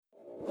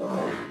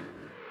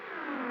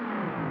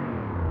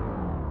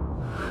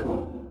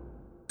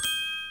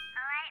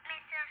right,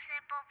 Mr.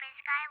 Simple Biz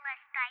Guy,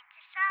 let's start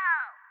the show.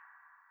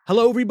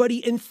 Hello,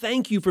 everybody, and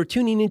thank you for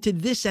tuning into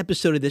this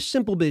episode of the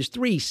Simple Biz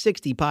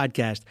 360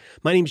 podcast.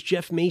 My name's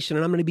Jeff Mason,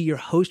 and I'm going to be your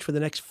host for the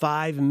next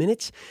 5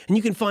 minutes. And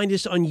you can find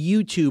us on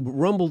YouTube,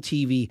 Rumble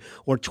TV,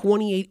 or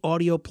 28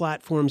 audio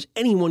platforms,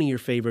 any one of your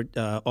favorite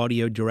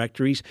audio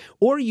directories.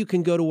 Or you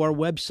can go to our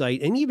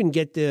website and even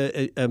get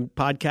the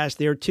podcast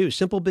there, too,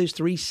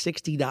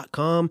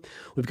 simplebiz360.com.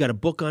 We've got a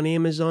book on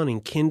Amazon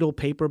in Kindle,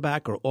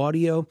 paperback, or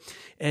audio.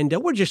 And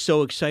we're just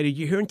so excited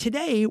you're here. And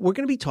today, we're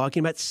going to be talking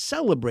about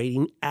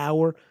celebrating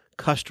our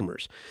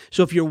customers.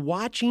 So if you're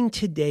watching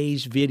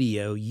today's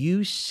video,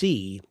 you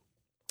see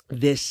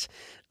this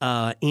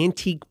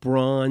antique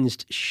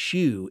bronzed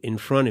shoe in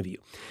front of you.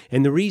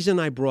 And the reason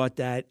I brought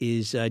that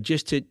is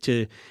just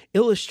to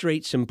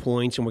illustrate some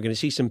points, and we're going to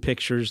see some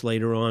pictures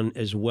later on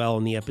as well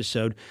in the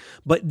episode.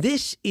 But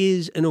this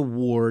is an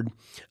award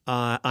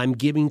I'm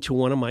giving to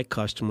one of my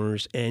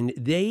customers, and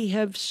they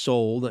have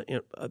sold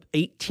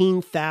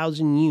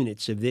 18,000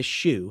 units of this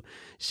shoe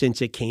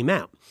since it came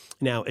out.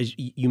 Now, as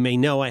you may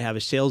know, I have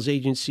a sales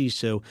agency,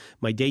 so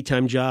my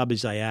daytime job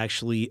is I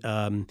actually,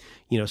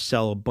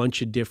 sell a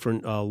bunch of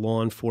different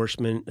law enforcement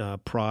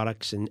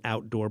products and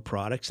outdoor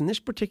products. And this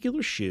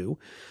particular shoe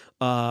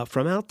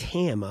from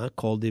Altama,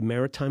 called the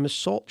Maritime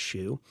Assault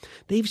Shoe,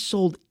 they've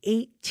sold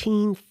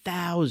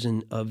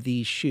 18,000 of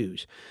these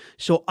shoes.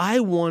 So I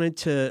wanted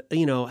to,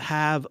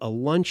 have a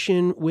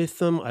luncheon with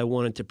them. I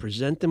wanted to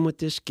present them with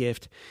this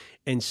gift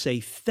and say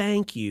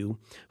thank you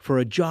for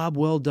a job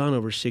well done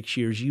over 6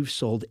 years. You've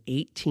sold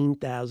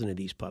 18,000 of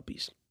these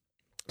puppies.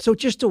 So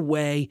just a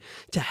way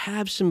to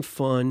have some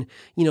fun.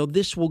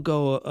 This will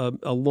go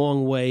a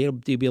long way.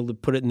 They'll be able to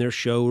put it in their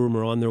showroom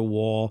or on their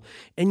wall.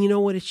 And you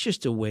know what? It's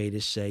just a way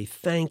to say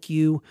thank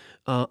you.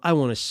 I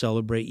want to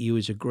celebrate you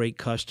as a great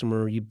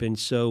customer. You've been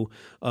so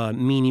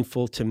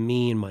meaningful to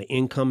me and my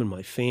income and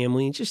my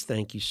family. And just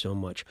thank you so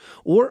much.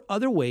 Or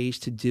other ways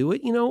to do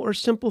it, are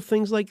simple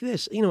things like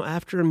this.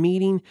 After a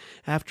meeting,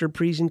 after a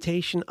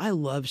presentation, I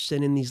love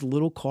sending these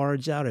little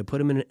cards out. I put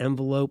them in an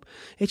envelope.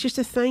 It's just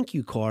a thank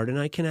you card, and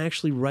I can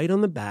actually write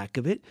on the back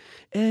of it.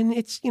 And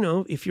it's,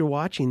 if you're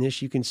watching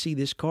this, you can see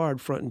this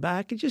card front and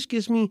back. It just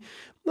gives me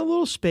a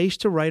little space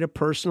to write a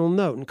personal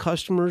note, and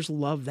customers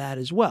love that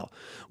as well.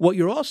 What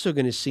you're also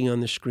going to see on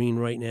the screen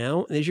right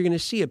now is you're going to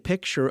see a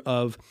picture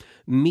of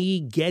me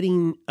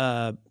getting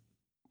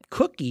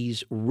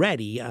cookies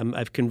ready.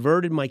 I've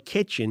converted my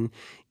kitchen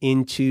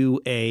into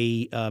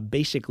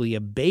basically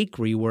a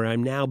bakery where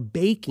I'm now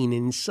baking.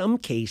 In some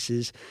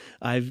cases,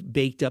 I've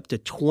baked up to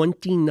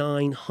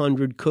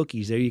 2,900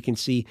 cookies. There you can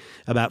see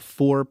about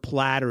 4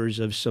 platters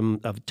of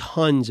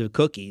tons of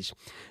cookies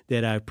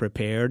that I've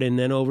prepared. And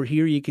then over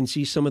here, you can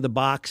see some of the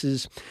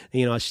boxes,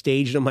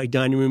 staged on my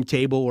dining room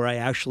table where I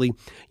actually,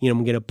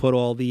 I'm going to put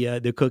all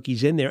the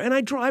cookies in there. And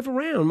I drive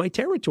around my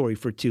territory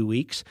for 2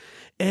 weeks,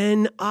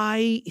 and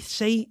I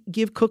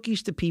give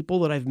cookies to people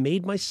that I've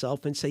made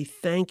myself and say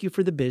thank you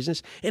for the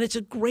business. And it's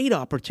a great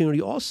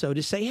opportunity also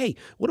to say, hey,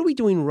 what are we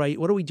doing right?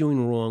 What are we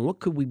doing wrong? What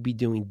could we be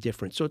doing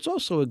different? So it's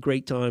also a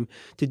great time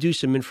to do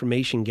some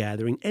information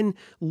gathering and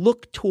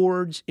look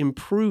towards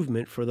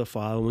improvement for the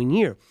following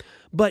year.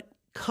 But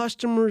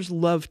customers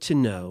love to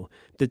know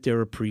that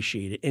they're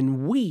appreciated.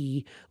 And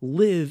we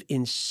live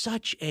in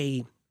such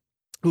a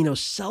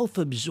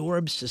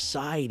self-absorbed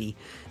society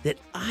that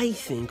I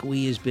think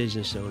we as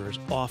business owners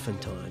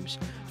oftentimes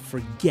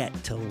forget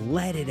to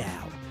let it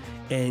out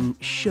and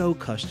show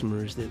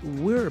customers that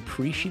we're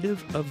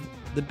appreciative of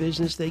the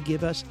business they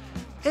give us.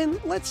 And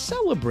let's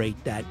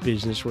celebrate that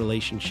business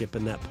relationship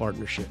and that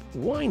partnership.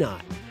 Why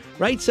not?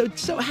 Right?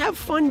 So have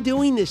fun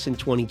doing this in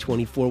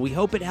 2024. We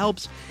hope it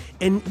helps.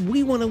 And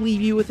we want to leave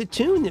you with a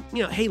tune that,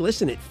 hey,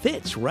 listen, it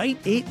fits, right?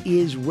 It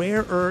is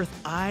Rare Earth.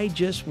 I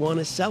just want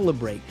to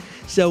celebrate.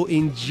 So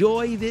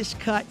enjoy this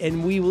cut,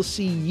 and we will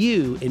see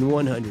you in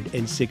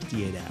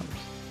 168 hours.